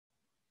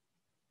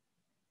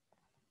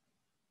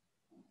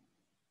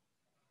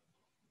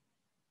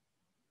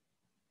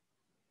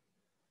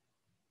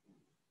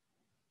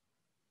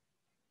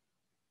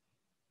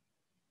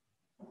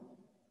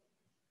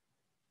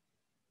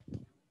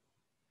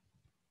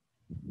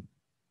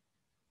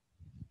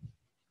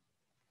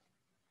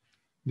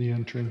The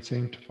entrance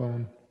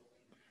antiphon.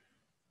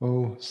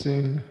 Oh,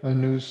 sing a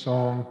new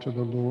song to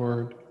the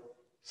Lord.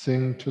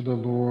 Sing to the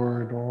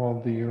Lord,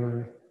 all the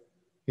earth.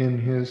 In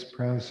his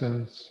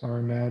presence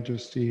are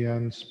majesty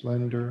and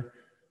splendor,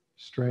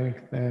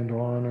 strength and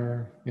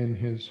honor in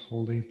his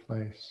holy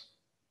place.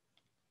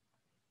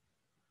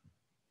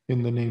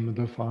 In the name of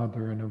the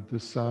Father, and of the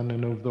Son,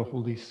 and of the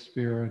Holy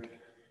Spirit,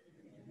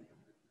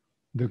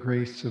 the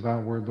grace of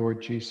our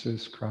Lord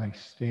Jesus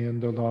Christ,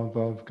 and the love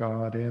of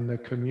God, and the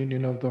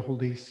communion of the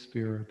Holy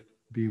Spirit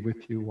be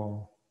with you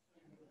all.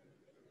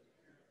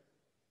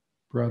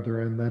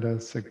 Brethren, let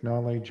us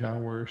acknowledge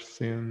our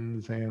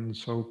sins and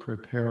so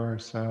prepare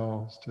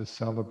ourselves to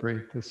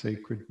celebrate the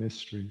sacred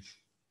mysteries.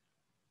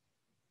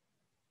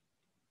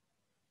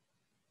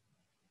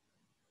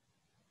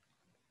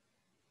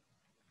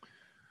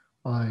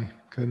 I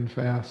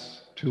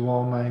confess to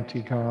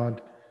Almighty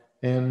God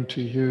and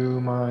to you,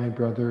 my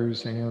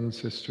brothers and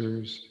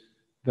sisters,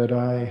 that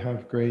I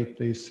have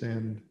greatly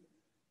sinned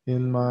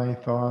in my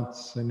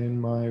thoughts and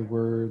in my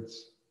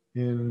words,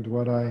 in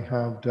what I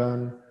have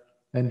done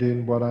and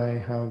in what I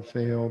have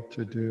failed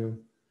to do,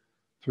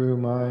 through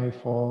my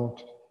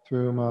fault,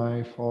 through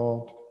my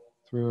fault,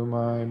 through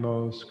my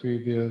most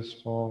grievous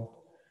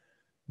fault.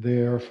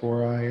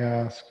 Therefore I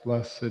ask,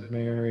 Blessed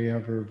Mary,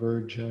 ever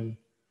Virgin,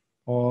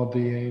 all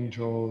the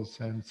angels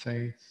and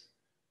saints,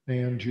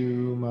 and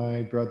you,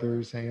 my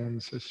brothers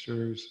and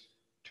sisters,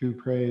 to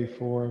pray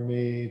for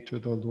me to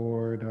the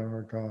Lord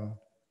our God.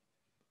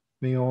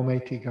 May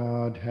Almighty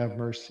God have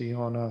mercy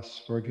on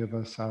us, forgive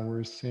us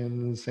our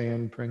sins,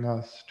 and bring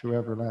us to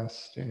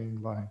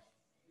everlasting life.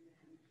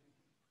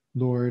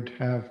 Lord,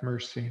 have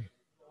mercy.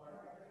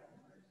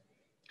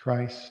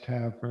 Christ,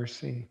 have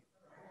mercy.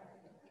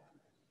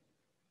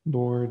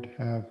 Lord,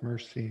 have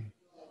mercy.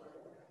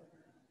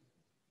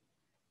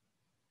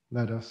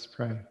 Let us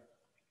pray.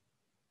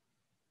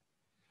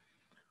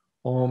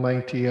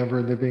 Almighty,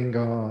 ever-living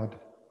God,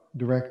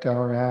 direct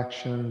our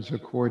actions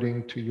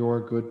according to your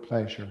good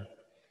pleasure,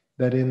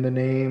 that in the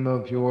name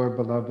of your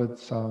beloved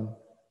Son,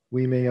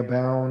 we may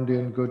abound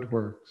in good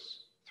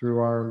works, through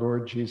our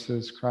Lord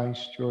Jesus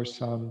Christ, your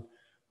Son,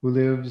 who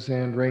lives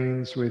and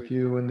reigns with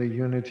you in the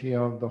unity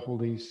of the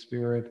Holy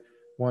Spirit,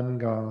 one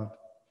God,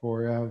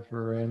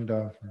 forever and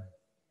ever.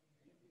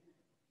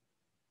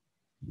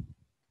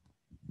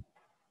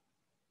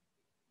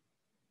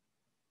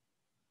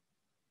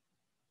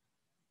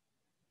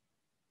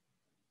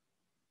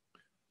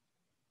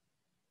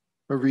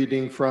 A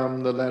reading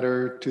from the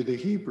letter to the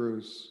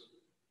Hebrews.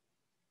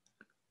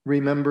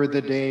 Remember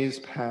the days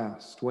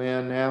past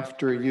when,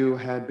 after you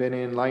had been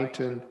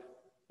enlightened,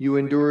 you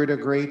endured a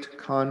great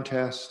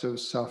contest of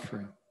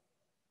suffering.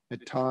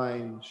 At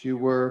times you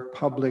were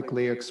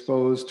publicly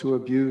exposed to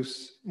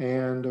abuse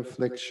and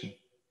affliction.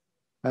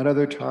 At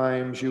other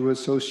times you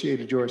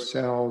associated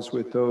yourselves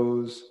with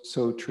those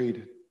so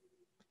treated.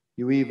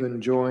 You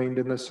even joined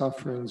in the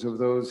sufferings of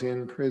those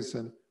in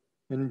prison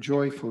and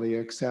joyfully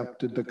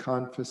accepted the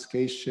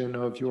confiscation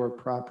of your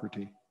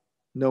property,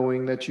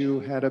 knowing that you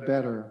had a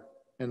better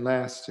and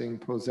lasting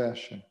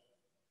possession.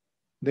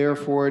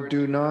 Therefore,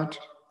 do not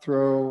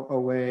throw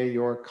away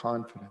your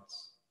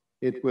confidence.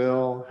 It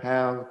will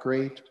have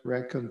great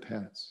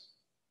recompense.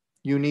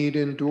 You need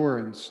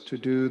endurance to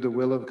do the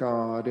will of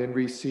God and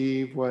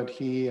receive what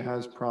he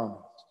has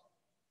promised.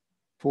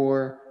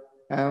 For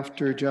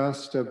after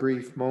just a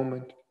brief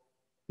moment,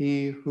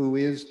 he who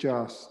is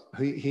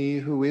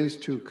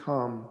to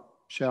come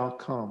shall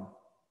come.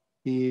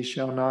 He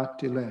shall not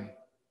delay.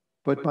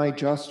 But my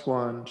just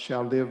one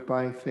shall live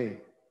by faith.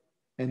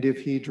 And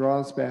if he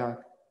draws back,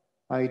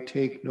 I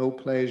take no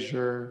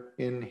pleasure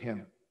in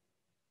him.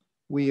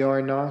 We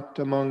are not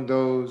among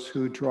those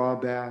who draw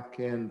back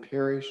and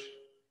perish,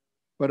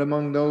 but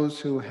among those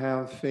who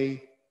have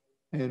faith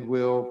and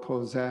will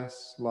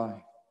possess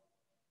life.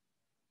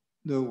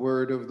 The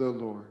word of the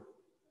Lord.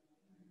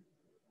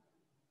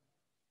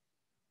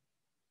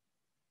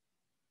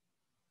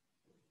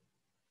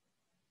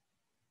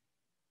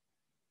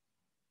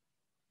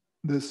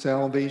 The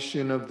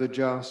salvation of the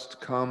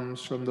just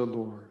comes from the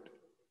Lord.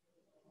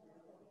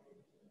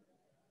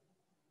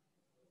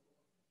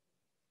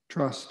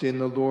 Trust in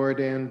the Lord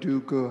and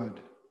do good,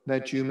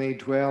 that you may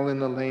dwell in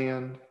the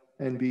land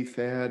and be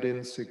fed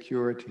in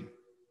security.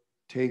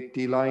 Take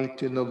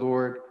delight in the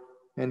Lord,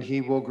 and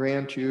he will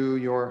grant you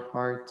your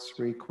heart's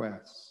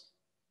requests.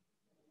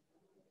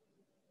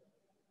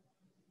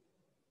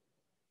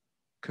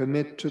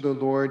 Commit to the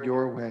Lord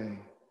your way.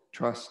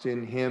 Trust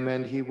in him,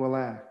 and he will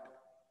act.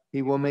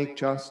 He will make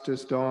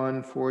justice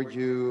dawn for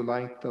you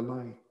like the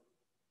light.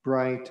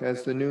 Bright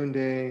as the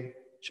noonday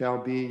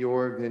shall be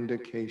your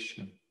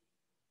vindication.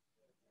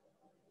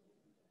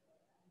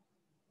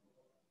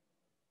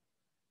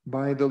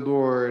 By the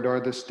Lord are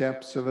the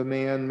steps of a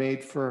man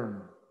made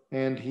firm,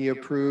 and he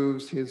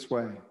approves his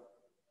way.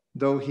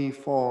 Though he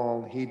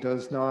fall, he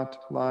does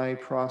not lie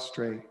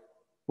prostrate,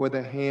 for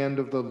the hand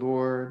of the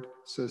Lord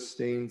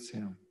sustains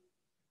him.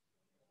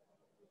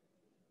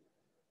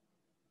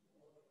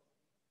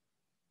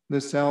 The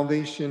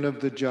salvation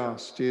of the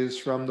just is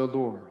from the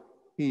Lord.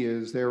 He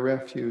is their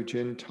refuge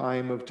in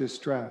time of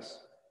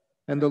distress,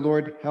 and the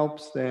Lord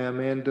helps them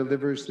and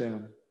delivers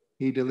them.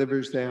 He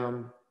delivers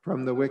them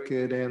from the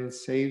wicked and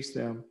saves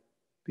them,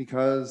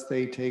 because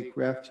they take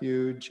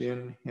refuge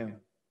in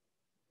him.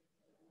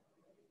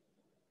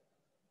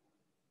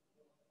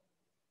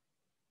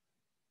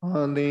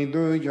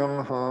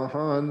 Hallelujah, hallelujah,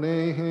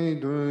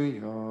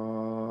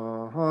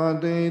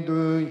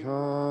 hallelujah,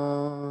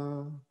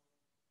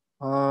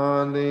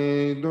 hallelujah,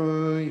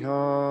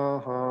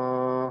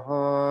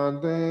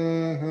 hallelujah,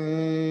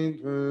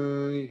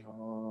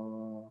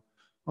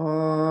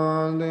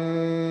 hallelujah.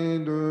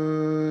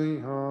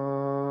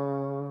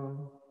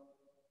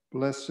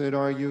 Blessed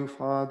are you,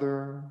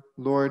 Father,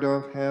 Lord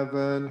of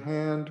heaven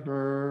and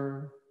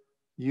earth.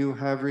 You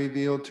have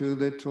revealed to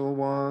little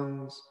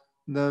ones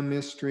the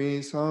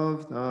mysteries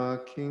of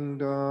the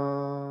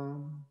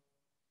kingdom.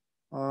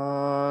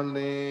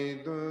 Alleluia.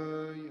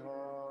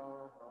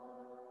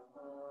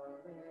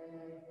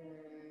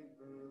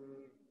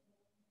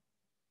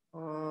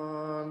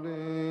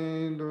 Alleluia.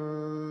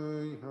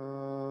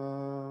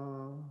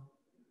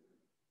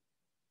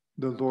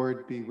 The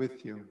Lord be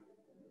with you.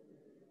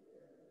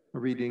 A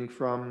reading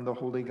from the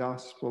Holy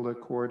Gospel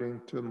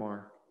according to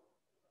Mark.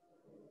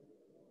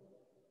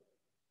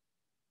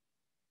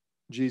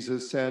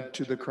 Jesus said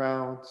to the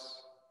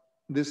crowds,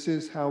 "This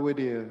is how it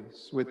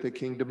is with the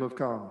kingdom of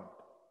God.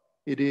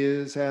 It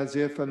is as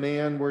if a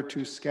man were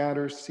to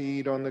scatter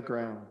seed on the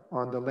ground,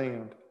 on the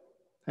land,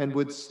 and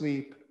would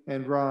sleep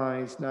and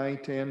rise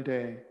night and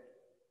day,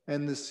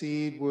 and the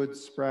seed would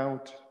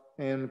sprout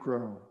and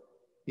grow.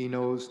 He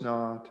knows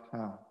not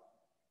how.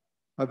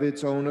 Of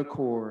its own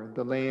accord,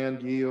 the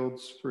land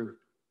yields fruit,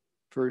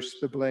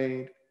 first the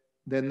blade,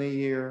 then the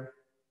ear,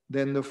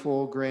 then the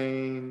full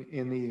grain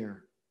in the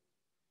ear.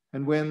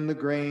 And when the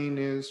grain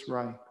is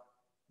ripe,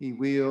 he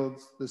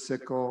wields the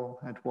sickle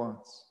at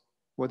once,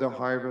 for the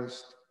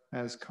harvest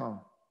has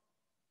come."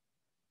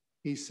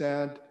 He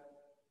said,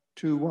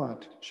 "To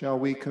what shall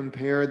we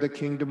compare the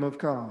kingdom of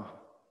God?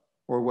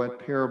 Or what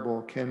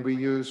parable can we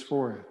use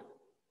for it?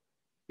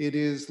 It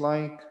is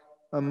like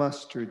a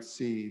mustard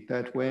seed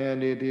that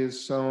when it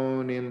is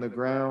sown in the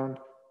ground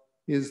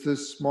is the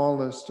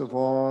smallest of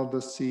all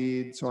the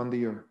seeds on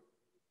the earth.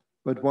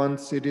 But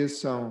once it is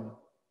sown,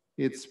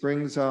 it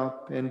springs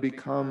up and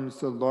becomes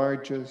the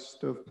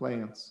largest of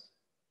plants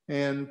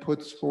and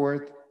puts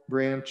forth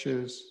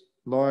branches,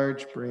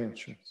 large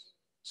branches,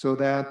 so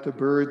that the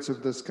birds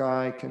of the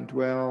sky can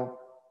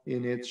dwell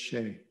in its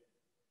shade."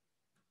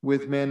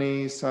 With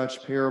many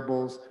such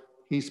parables,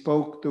 he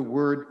spoke the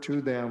word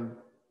to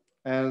them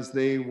as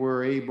they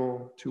were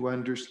able to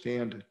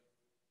understand it.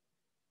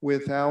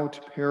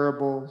 Without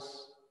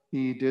parables,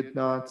 he did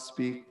not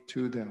speak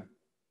to them,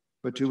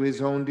 but to his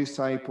own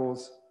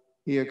disciples,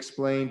 he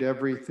explained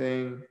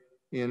everything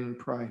in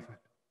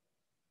private.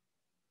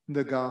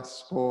 The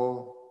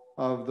Gospel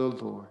of the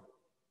Lord.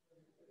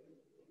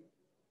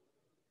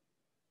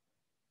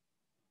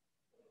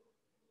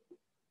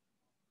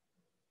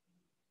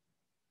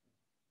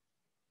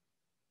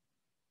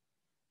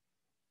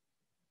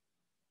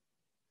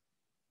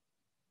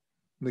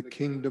 The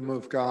kingdom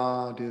of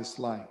God is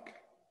like.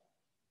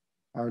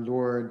 Our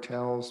Lord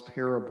tells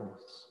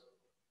parables,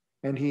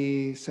 and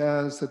he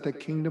says that the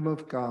kingdom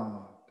of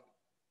God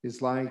is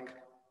like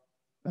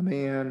a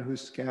man who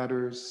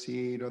scatters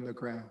seed on the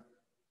ground.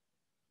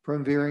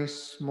 From very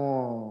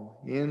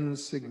small,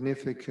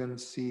 insignificant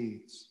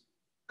seeds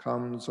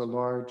comes a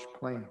large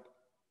plant,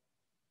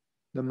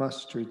 the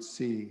mustard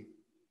seed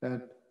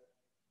that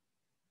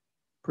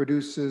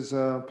produces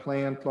a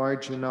plant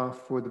large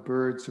enough for the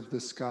birds of the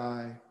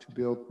sky to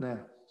build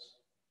nests.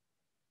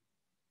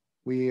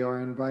 We are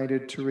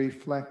invited to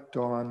reflect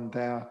on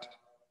that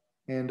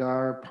and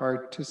our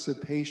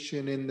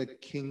participation in the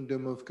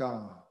kingdom of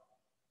God.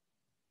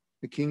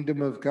 The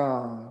kingdom of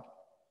God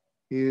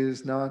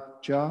is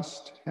not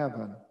just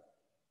heaven.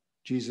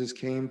 Jesus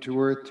came to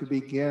earth to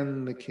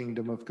begin the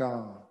kingdom of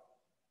God.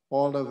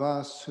 All of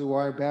us who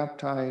are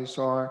baptized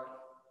are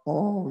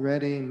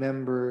already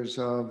members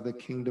of the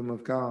kingdom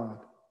of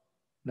God,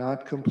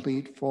 not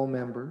complete full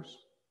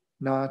members,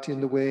 not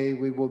in the way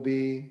we will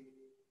be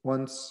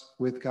once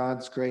with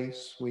God's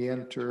grace we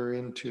enter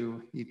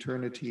into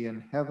eternity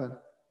in heaven,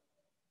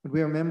 but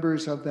we are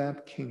members of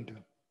that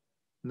kingdom.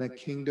 And that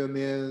kingdom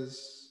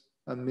is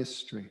a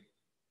mystery,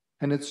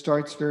 and it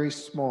starts very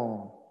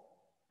small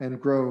and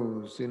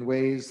grows in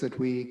ways that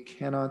we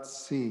cannot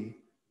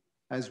see,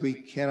 as we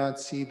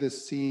cannot see the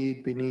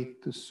seed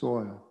beneath the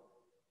soil.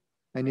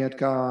 And yet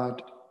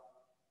God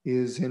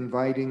is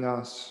inviting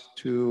us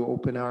to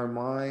open our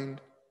mind,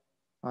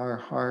 our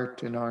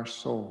heart, and our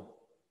soul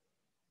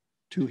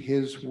to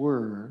his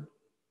word,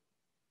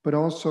 but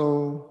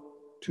also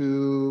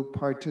to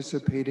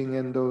participating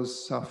in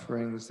those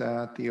sufferings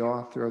that the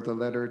author of the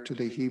letter to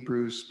the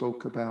Hebrews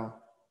spoke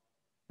about.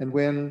 And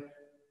when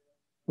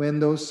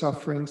those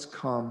sufferings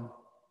come,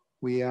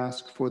 we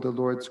ask for the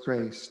Lord's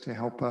grace to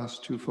help us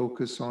to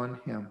focus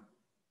on him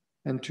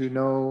and to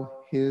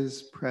know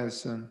his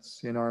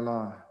presence in our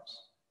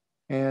lives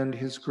and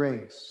his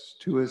grace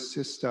to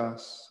assist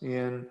us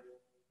in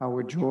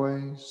our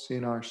joys,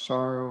 in our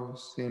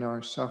sorrows, in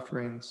our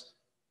sufferings,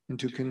 and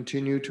to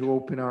continue to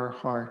open our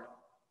heart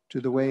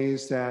to the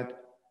ways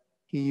that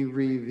he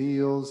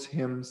reveals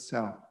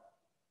himself.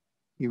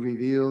 He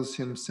reveals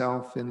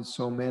himself in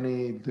so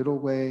many little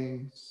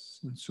ways,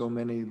 in so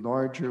many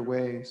larger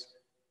ways,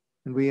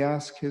 and we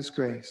ask his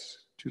grace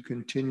to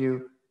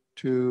continue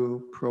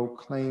to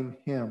proclaim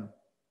him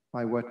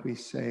by what we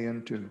say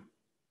and do.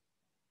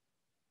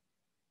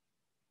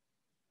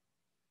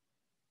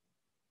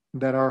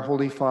 That our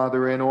Holy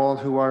Father and all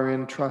who are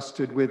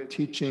entrusted with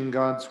teaching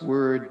God's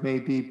word may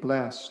be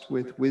blessed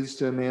with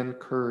wisdom and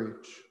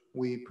courage,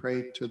 we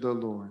pray to the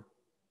Lord.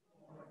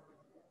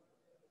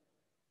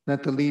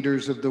 That the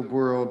leaders of the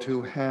world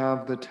who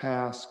have the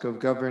task of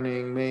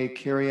governing may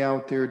carry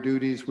out their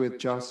duties with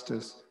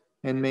justice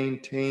and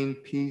maintain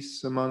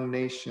peace among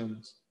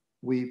nations,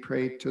 we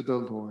pray to the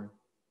Lord.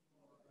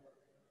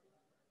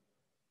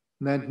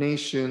 That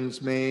nations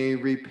may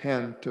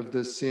repent of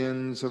the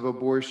sins of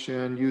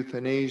abortion,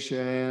 euthanasia,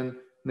 and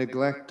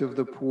neglect of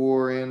the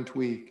poor and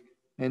weak,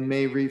 and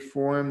may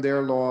reform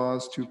their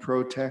laws to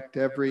protect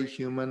every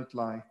human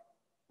life,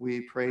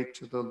 we pray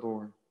to the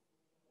Lord.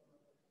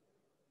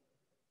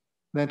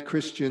 That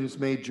Christians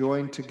may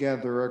join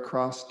together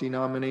across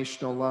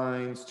denominational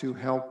lines to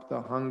help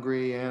the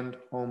hungry and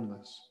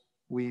homeless,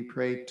 we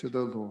pray to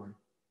the Lord.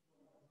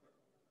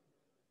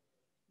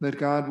 That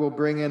God will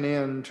bring an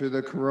end to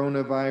the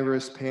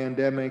coronavirus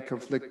pandemic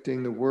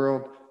afflicting the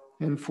world,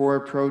 and for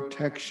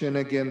protection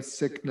against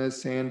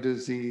sickness and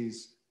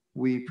disease,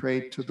 we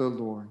pray to the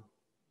Lord.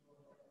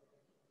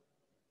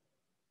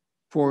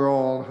 For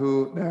all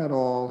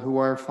who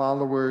are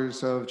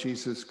followers of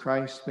Jesus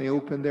Christ may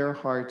open their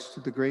hearts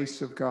to the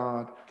grace of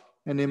God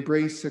and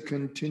embrace a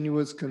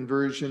continuous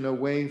conversion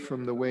away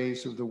from the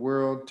ways of the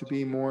world to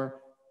be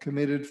more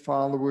committed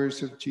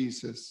followers of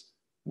Jesus,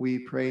 we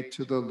pray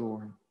to the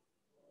Lord.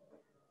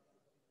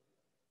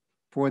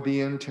 For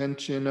the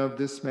intention of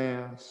this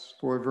Mass,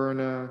 for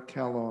Verna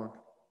Kellogg,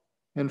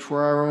 and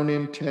for our own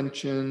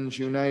intentions,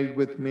 united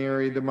with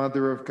Mary, the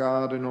Mother of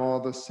God, and all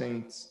the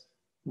saints,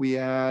 we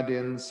add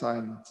in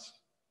silence.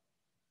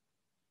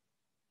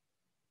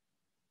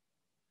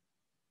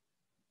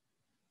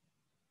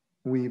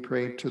 We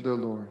pray to the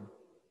Lord.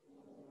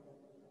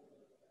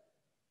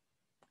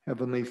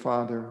 Heavenly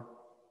Father,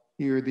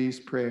 hear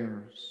these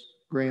prayers.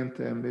 Grant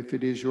them if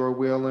it is your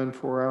will and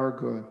for our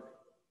good.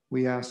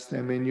 We ask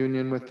them in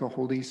union with the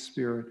Holy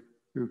Spirit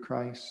through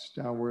Christ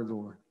our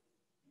Lord.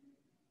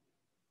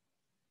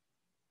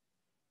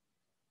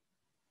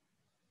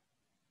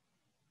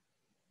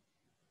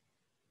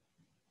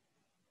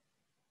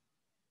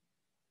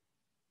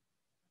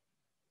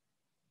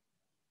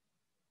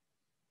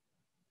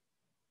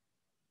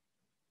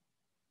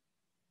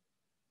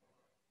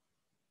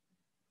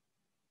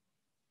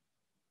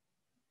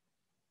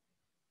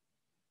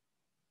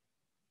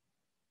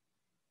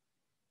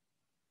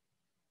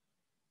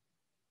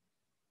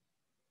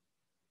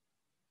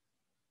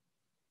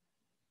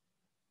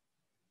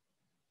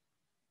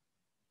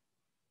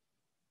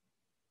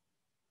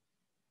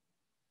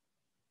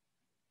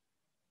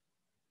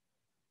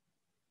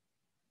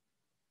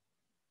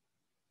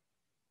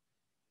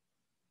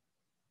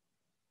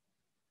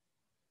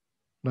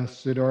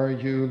 Blessed are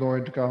you,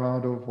 Lord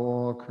God of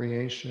all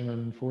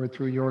creation, for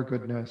through your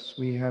goodness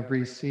we have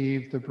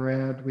received the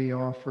bread we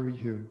offer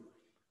you,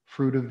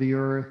 fruit of the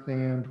earth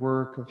and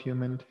work of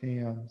human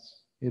hands.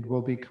 It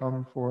will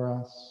become for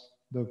us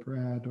the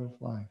bread of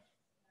life.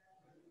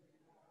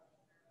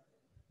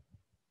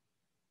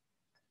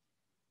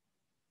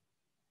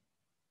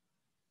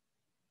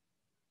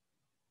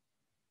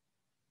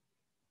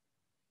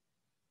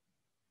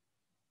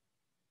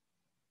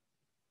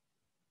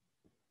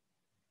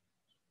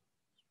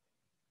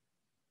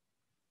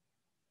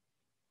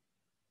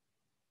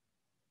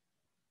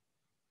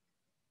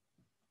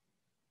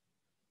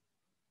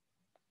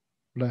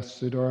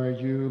 Blessed are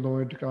you,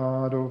 Lord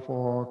God of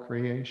all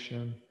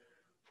creation,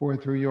 for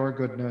through your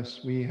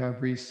goodness we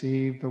have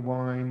received the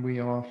wine we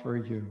offer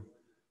you,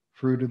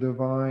 fruit of the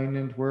vine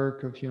and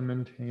work of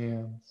human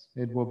hands.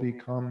 It will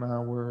become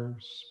our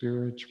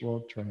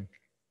spiritual drink.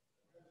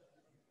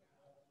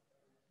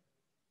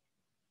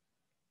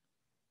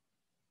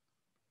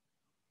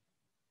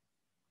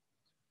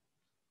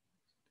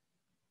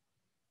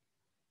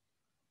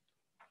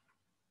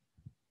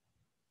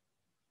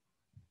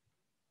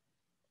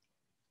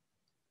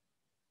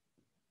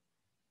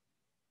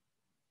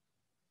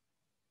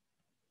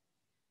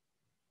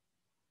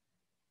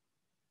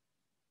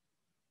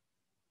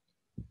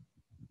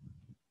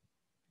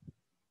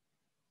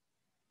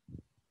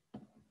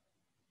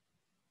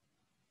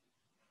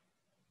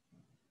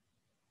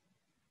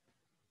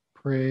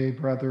 Pray,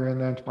 brethren,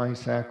 that my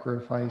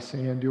sacrifice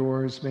and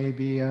yours may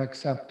be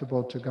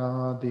acceptable to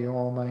God, the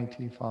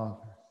Almighty Father.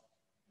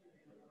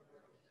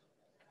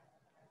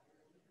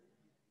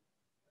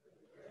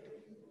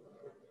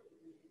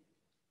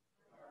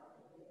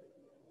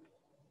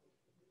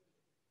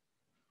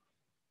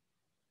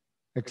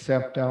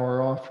 Accept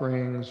our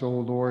offerings, O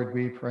Lord,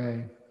 we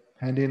pray,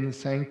 and in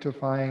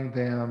sanctifying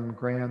them,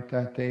 grant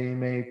that they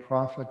may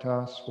profit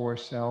us for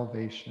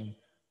salvation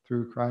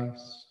through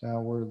Christ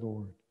our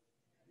Lord.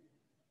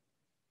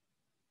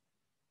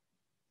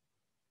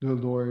 The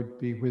Lord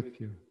be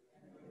with you.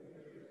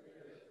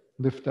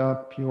 Lift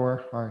up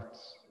your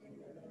hearts.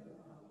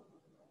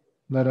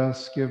 Let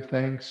us give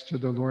thanks to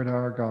the Lord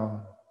our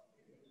God.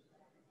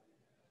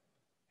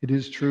 It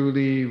is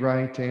truly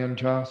right and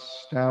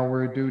just,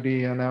 our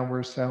duty and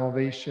our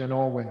salvation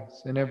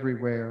always and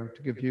everywhere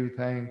to give you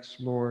thanks,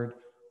 Lord,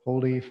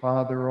 Holy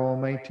Father,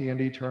 Almighty and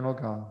eternal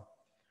God.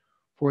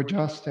 For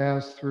just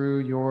as through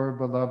your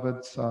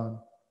beloved Son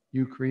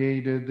you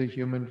created the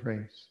human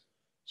race,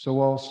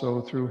 so also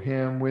through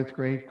him with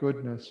great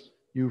goodness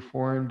you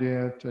formed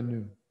it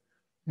anew.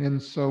 And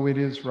so it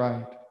is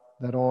right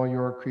that all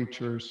your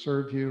creatures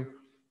serve you,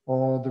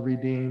 all the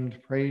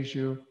redeemed praise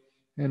you,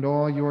 and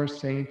all your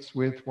saints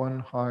with one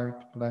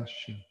heart bless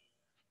you.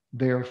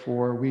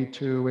 Therefore we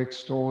too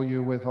extol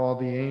you with all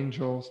the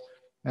angels,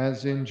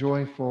 as in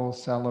joyful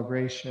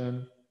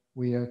celebration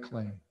we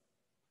acclaim.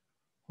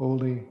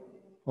 Holy,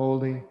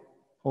 holy,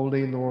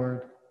 holy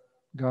Lord,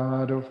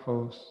 God of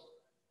hosts,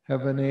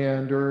 heaven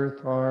and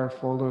earth are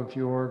full of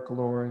your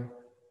glory.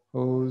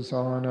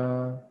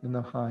 Hosanna in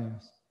the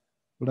highest.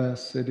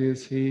 Blessed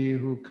is he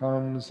who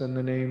comes in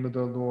the name of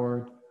the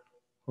Lord.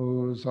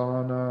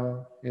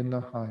 Hosanna in the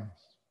highest.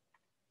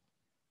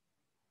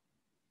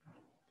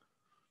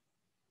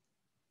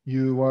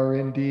 You are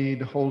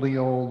indeed holy,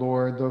 O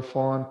Lord, the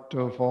font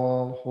of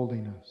all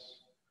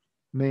holiness.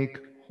 Make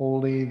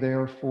holy,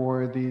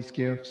 therefore, these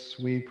gifts,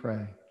 we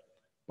pray,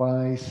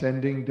 by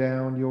sending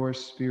down your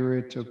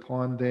Spirit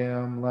upon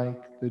them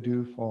like the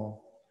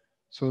dewfall,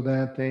 so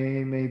that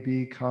they may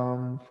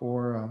become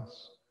for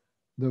us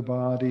the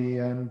body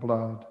and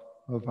blood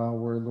of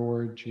our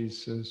Lord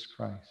Jesus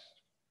Christ.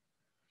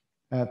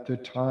 At the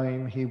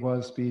time he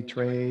was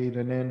betrayed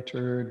and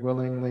entered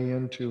willingly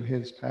into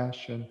his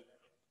passion,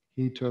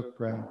 he took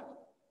bread,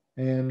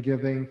 and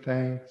giving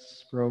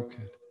thanks, broke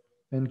it,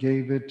 and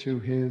gave it to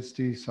his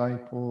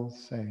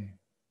disciples, saying,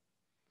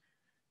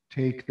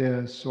 "Take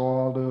this,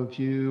 all of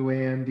you,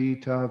 and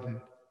eat of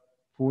it,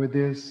 for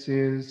this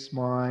is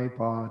my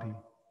body,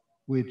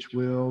 which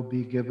will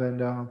be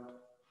given up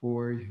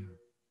for you."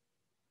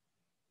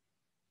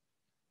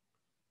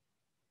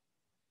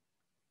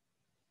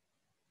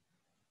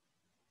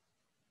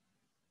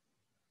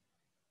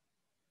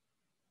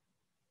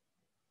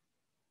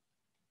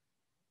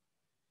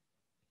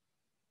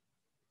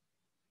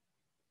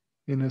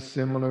 In a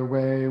similar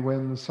way,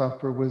 when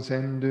supper was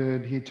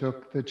ended, he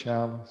took the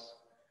chalice,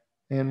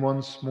 and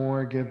once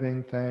more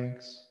giving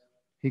thanks,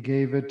 he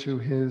gave it to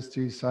his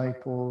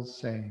disciples,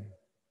 saying,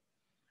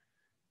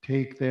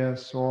 "Take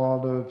this,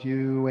 all of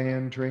you,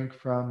 and drink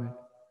from it,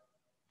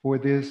 for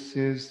this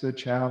is the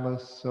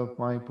chalice of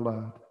my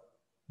blood,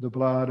 the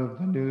blood of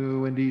the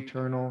new and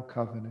eternal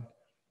covenant,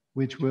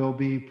 which will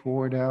be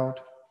poured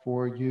out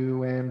for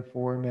you and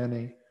for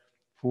many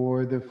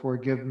for the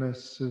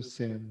forgiveness of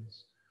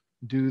sins.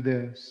 Do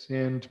this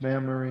in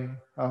memory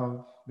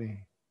of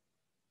me."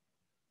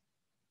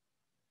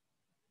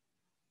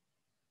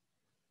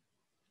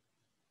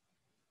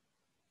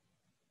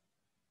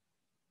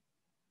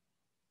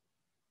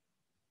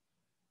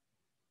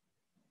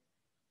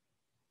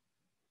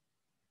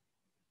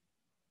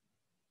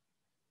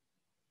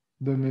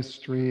 The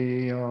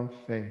mystery of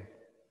faith.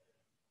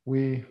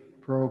 We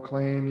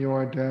proclaim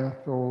your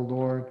death, O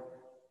Lord,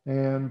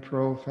 and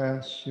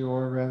profess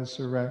your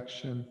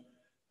resurrection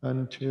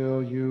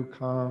until you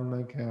come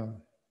again.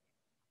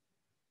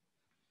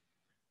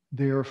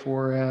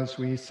 Therefore, as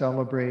we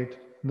celebrate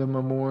the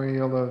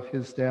memorial of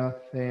his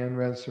death and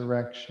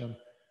resurrection,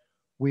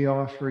 we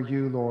offer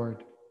you,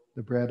 Lord,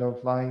 the bread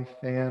of life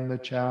and the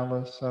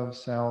chalice of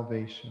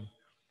salvation,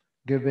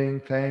 giving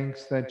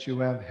thanks that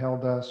you have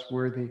held us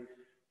worthy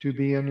to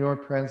be in your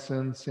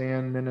presence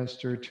and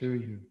minister to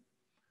you.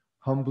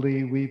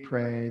 Humbly we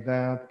pray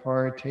that,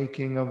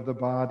 partaking of the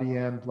body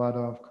and blood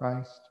of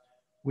Christ,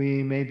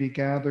 we may be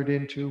gathered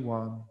into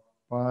one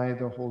by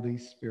the Holy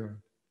Spirit.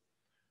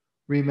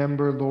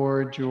 Remember,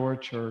 Lord, your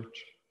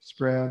church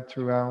spread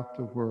throughout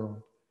the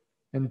world,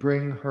 and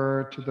bring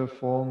her to the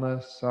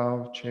fullness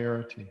of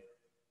charity,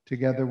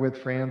 together with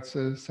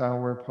Francis,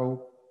 our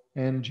Pope,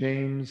 and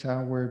James,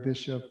 our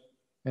Bishop,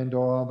 and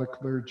all the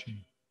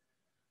clergy.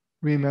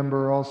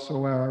 Remember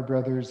also our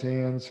brothers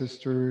and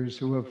sisters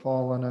who have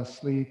fallen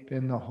asleep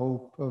in the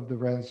hope of the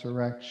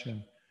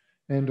resurrection,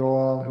 and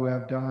all who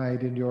have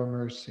died in your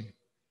mercy.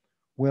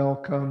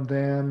 Welcome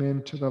them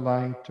into the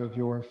light of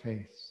your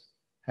face.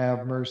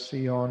 Have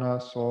mercy on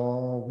us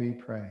all, we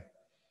pray,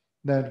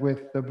 that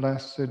with the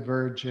Blessed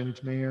Virgin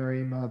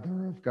Mary,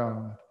 Mother of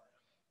God,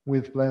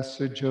 with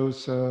blessed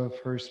Joseph,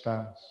 her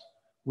spouse,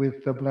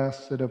 with the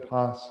blessed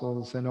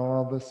apostles and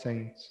all the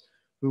saints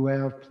who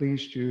have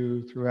pleased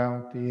you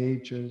throughout the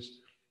ages,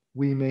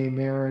 we may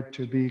merit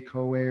to be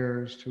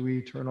co-heirs to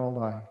eternal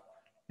life,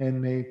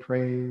 and may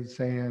praise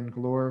and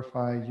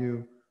glorify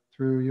you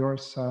through your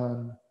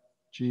Son,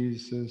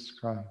 Jesus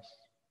Christ.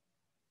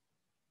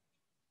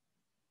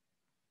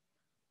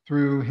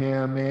 through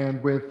him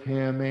and with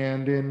him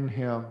and in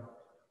him,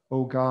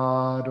 O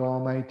God,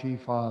 Almighty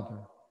Father,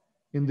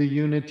 in the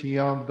unity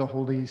of the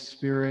Holy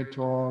Spirit,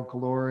 all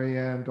glory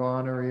and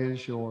honor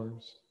is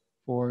yours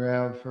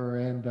forever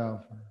and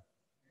ever.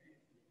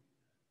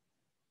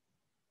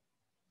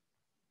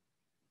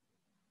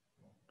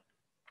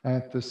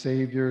 At the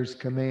Savior's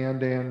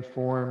command and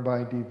formed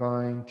by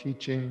divine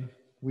teaching,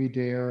 we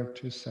dare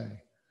to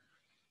say,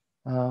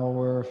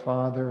 Our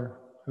Father,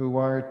 who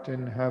art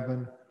in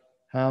heaven,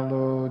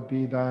 hallowed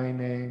be thy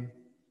name.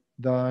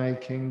 Thy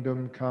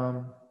kingdom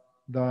come,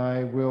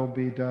 thy will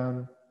be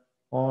done,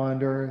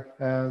 on earth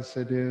as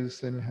it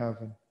is in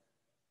heaven.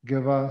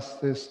 Give us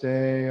this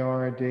day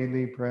our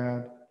daily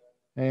bread,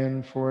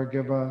 and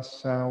forgive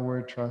us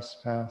our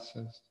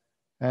trespasses,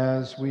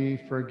 as we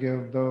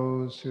forgive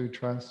those who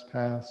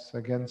trespass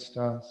against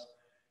us.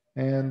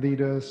 And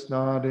lead us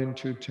not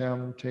into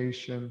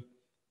temptation,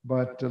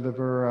 but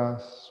deliver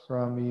us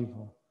from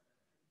evil.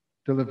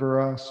 Deliver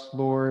us,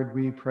 Lord,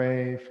 we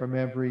pray, from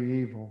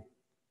every evil.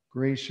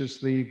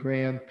 Graciously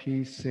grant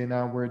peace in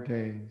our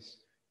days,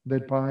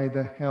 that by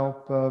the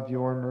help of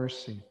your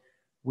mercy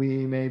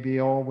we may be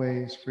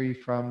always free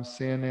from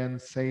sin and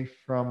safe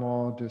from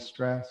all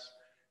distress,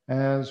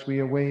 as we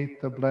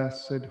await the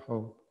blessed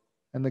hope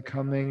and the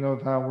coming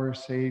of our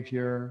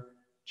Savior,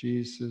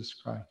 Jesus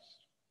Christ.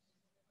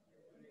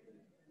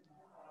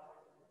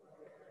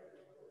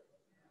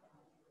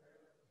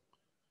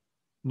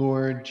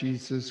 Lord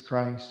Jesus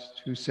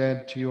Christ, who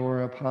said to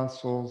your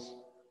apostles,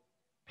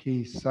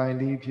 Peace I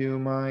leave you,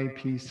 my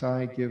peace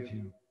I give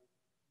you.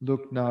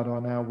 Look not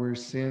on our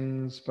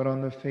sins, but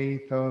on the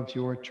faith of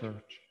your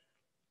church,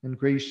 and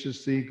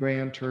graciously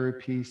grant her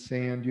peace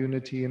and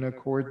unity in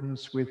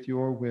accordance with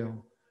your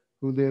will,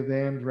 who live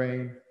and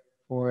reign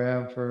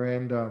forever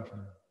and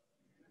ever.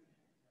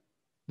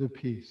 The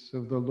peace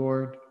of the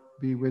Lord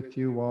be with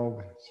you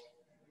always.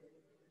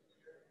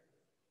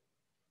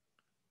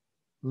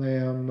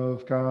 Lamb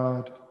of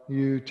God,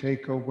 you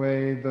take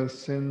away the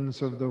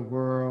sins of the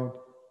world,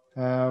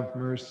 have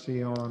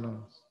mercy on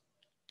us.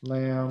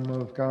 Lamb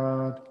of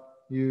God,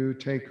 you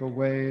take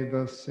away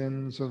the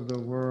sins of the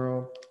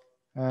world,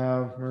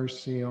 have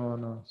mercy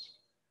on us.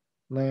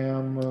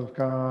 Lamb of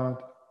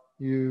God,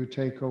 you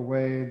take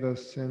away the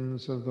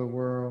sins of the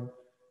world,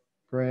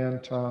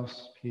 grant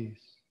us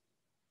peace.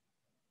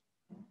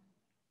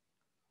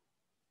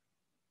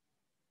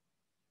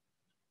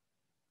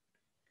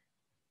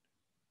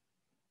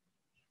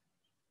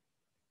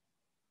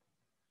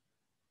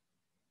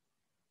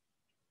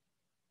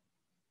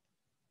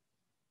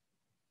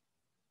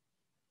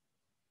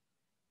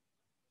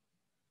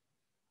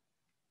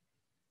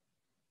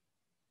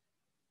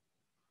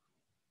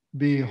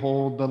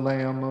 Behold the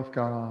Lamb of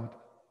God.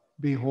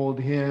 Behold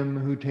him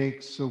who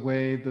takes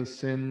away the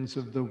sins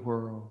of the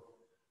world.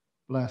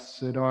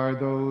 Blessed are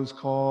those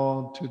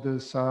called to the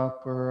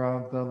supper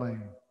of the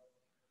Lamb.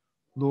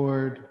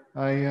 Lord,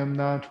 I am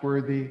not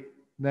worthy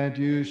that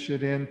you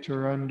should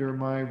enter under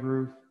my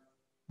roof,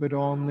 but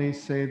only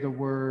say the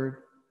word,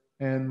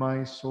 and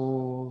my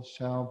soul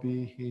shall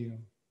be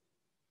healed.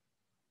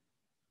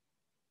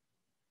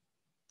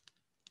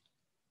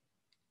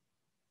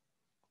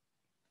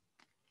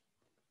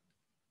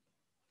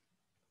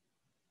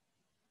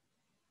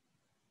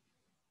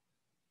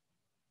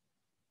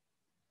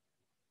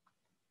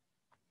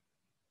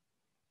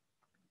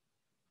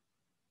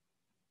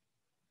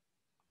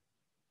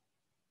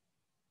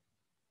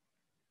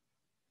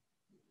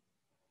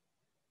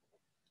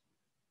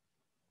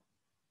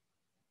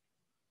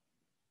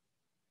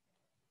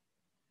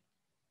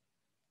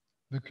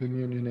 The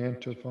communion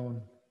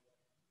antiphon.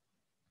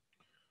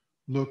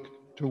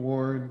 Look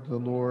toward the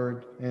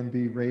Lord and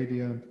be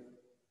radiant.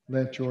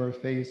 Let your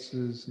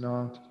faces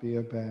not be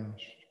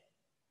abashed.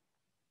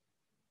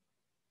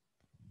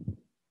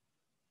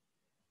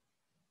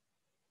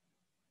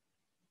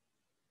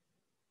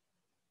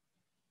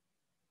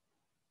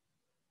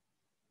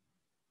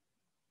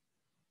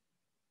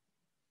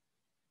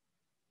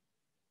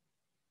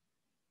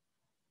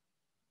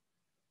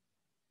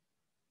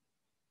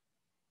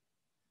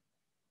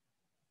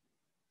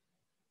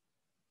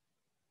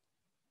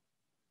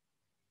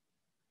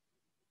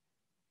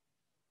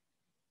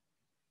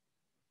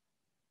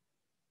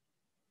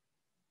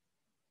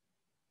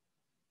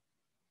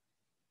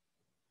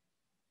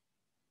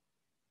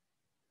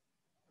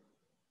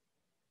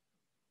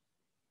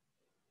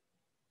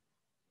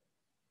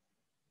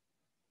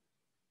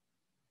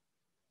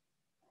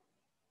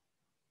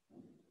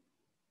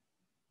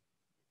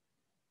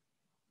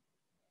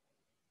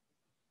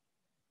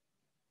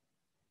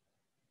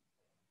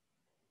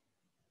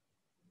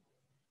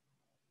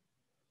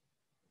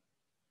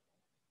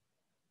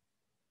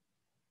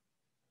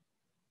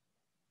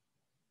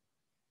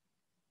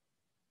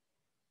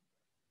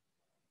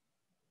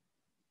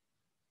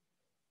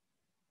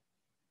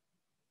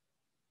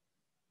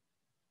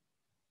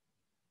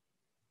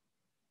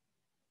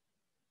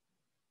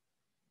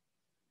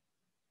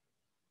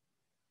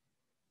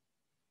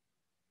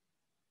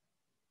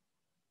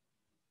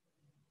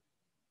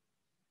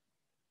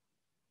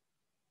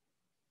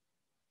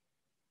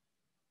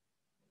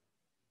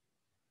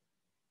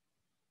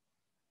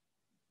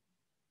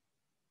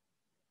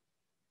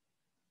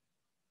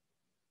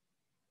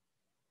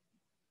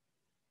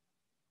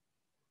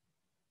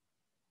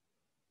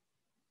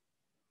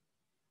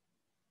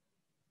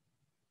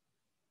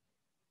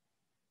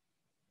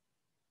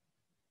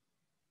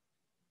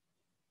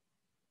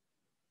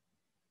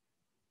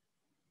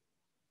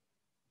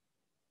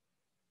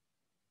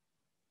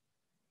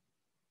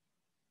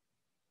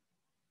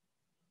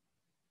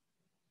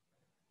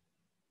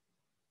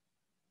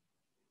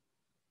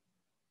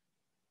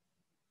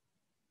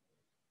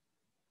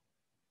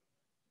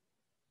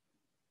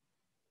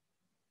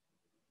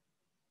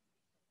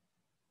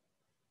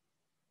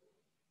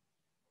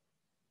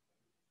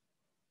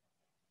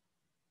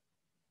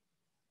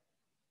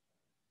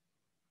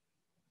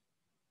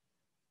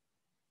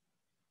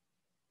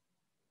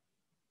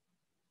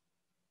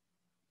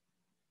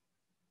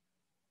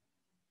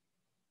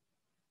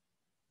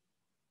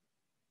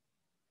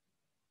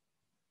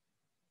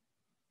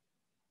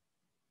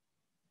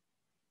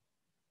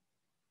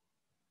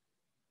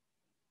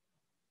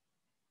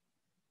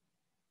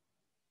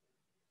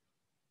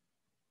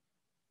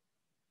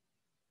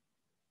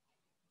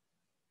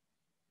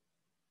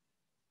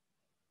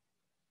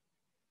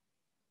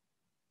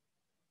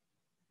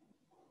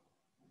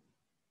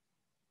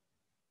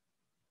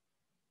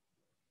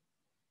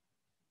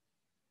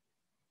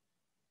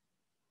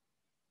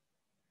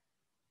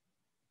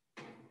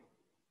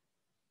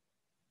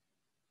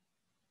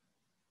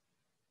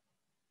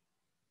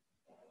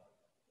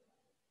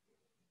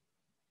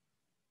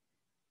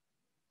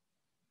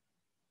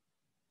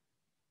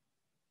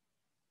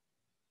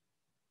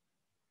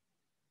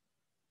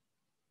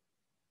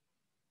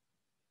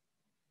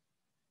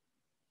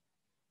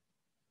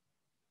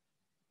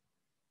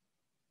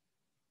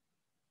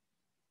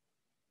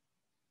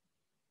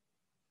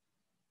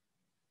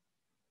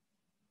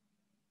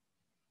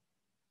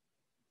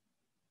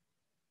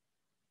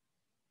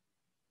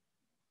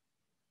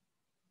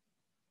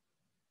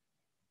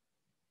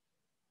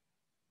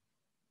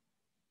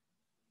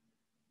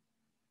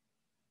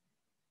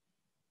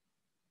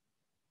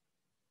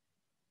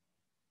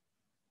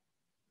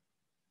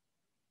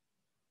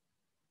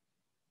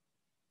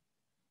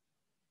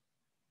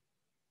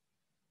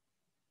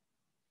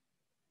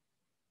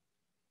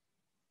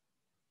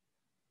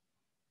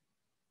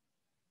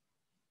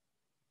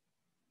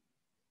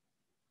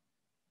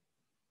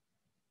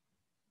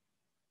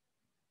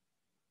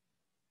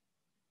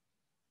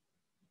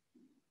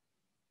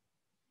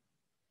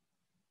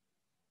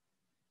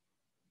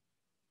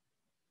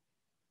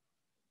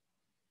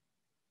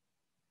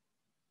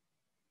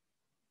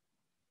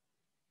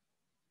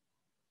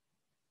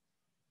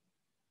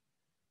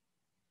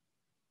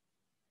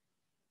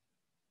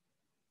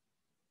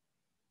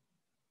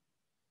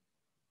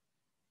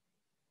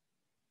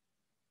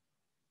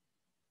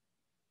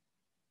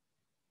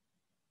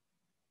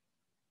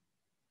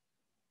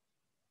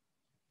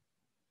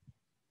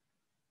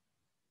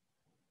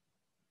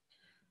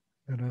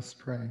 Let us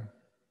pray.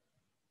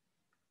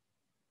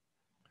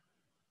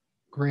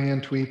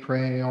 Grant, we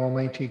pray,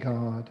 Almighty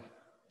God,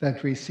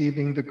 that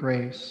receiving the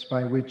grace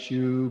by which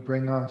you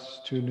bring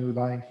us to new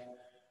life,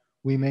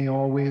 we may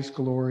always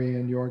glory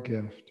in your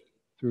gift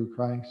through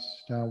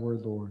Christ our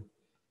Lord.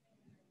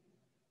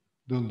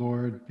 The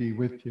Lord be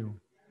with you.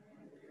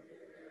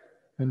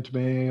 And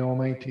may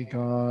Almighty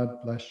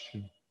God bless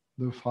you,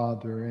 the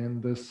Father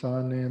and the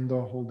Son and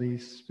the Holy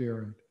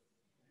Spirit.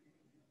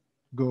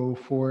 Go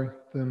forth,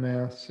 the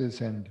Mass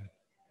is ended.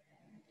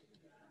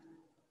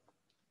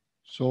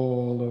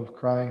 Soul of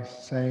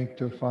Christ,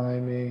 sanctify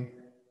me.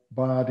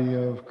 Body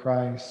of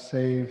Christ,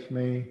 save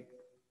me.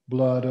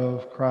 Blood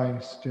of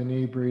Christ,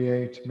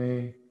 inebriate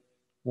me.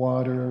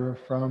 Water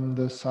from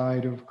the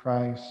side of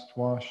Christ,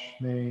 wash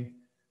me.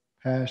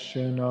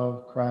 Passion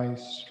of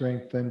Christ,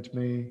 strengthen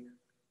me.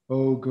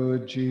 O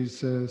good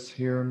Jesus,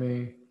 hear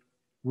me.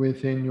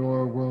 Within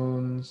your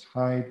wounds,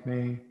 hide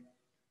me.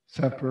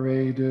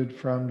 Separated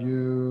from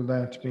you,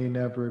 let me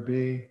never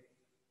be.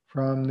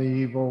 From the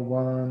evil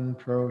one,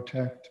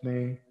 protect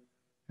me.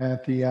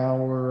 At the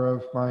hour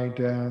of my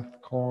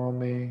death, call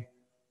me,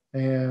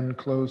 and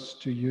close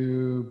to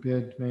you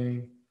bid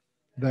me,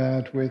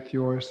 that with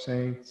your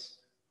saints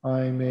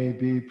I may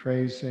be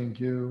praising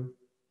you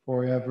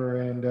forever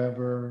and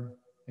ever.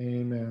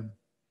 Amen.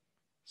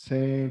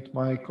 Saint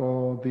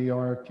Michael the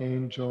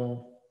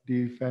Archangel,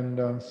 defend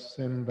us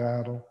in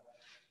battle.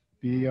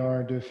 Be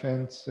our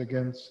defense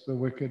against the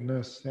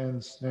wickedness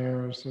and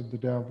snares of the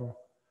devil.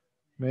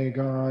 May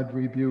God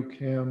rebuke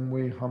him,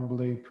 we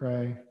humbly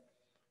pray.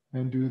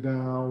 And do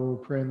thou, O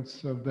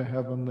Prince of the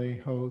heavenly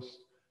host,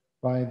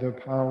 by the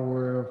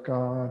power of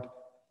God,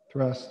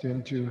 thrust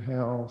into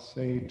hell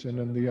Satan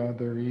and the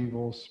other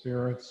evil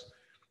spirits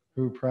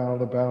who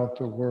prowl about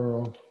the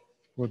world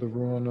for the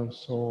ruin of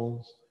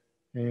souls.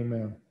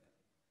 Amen.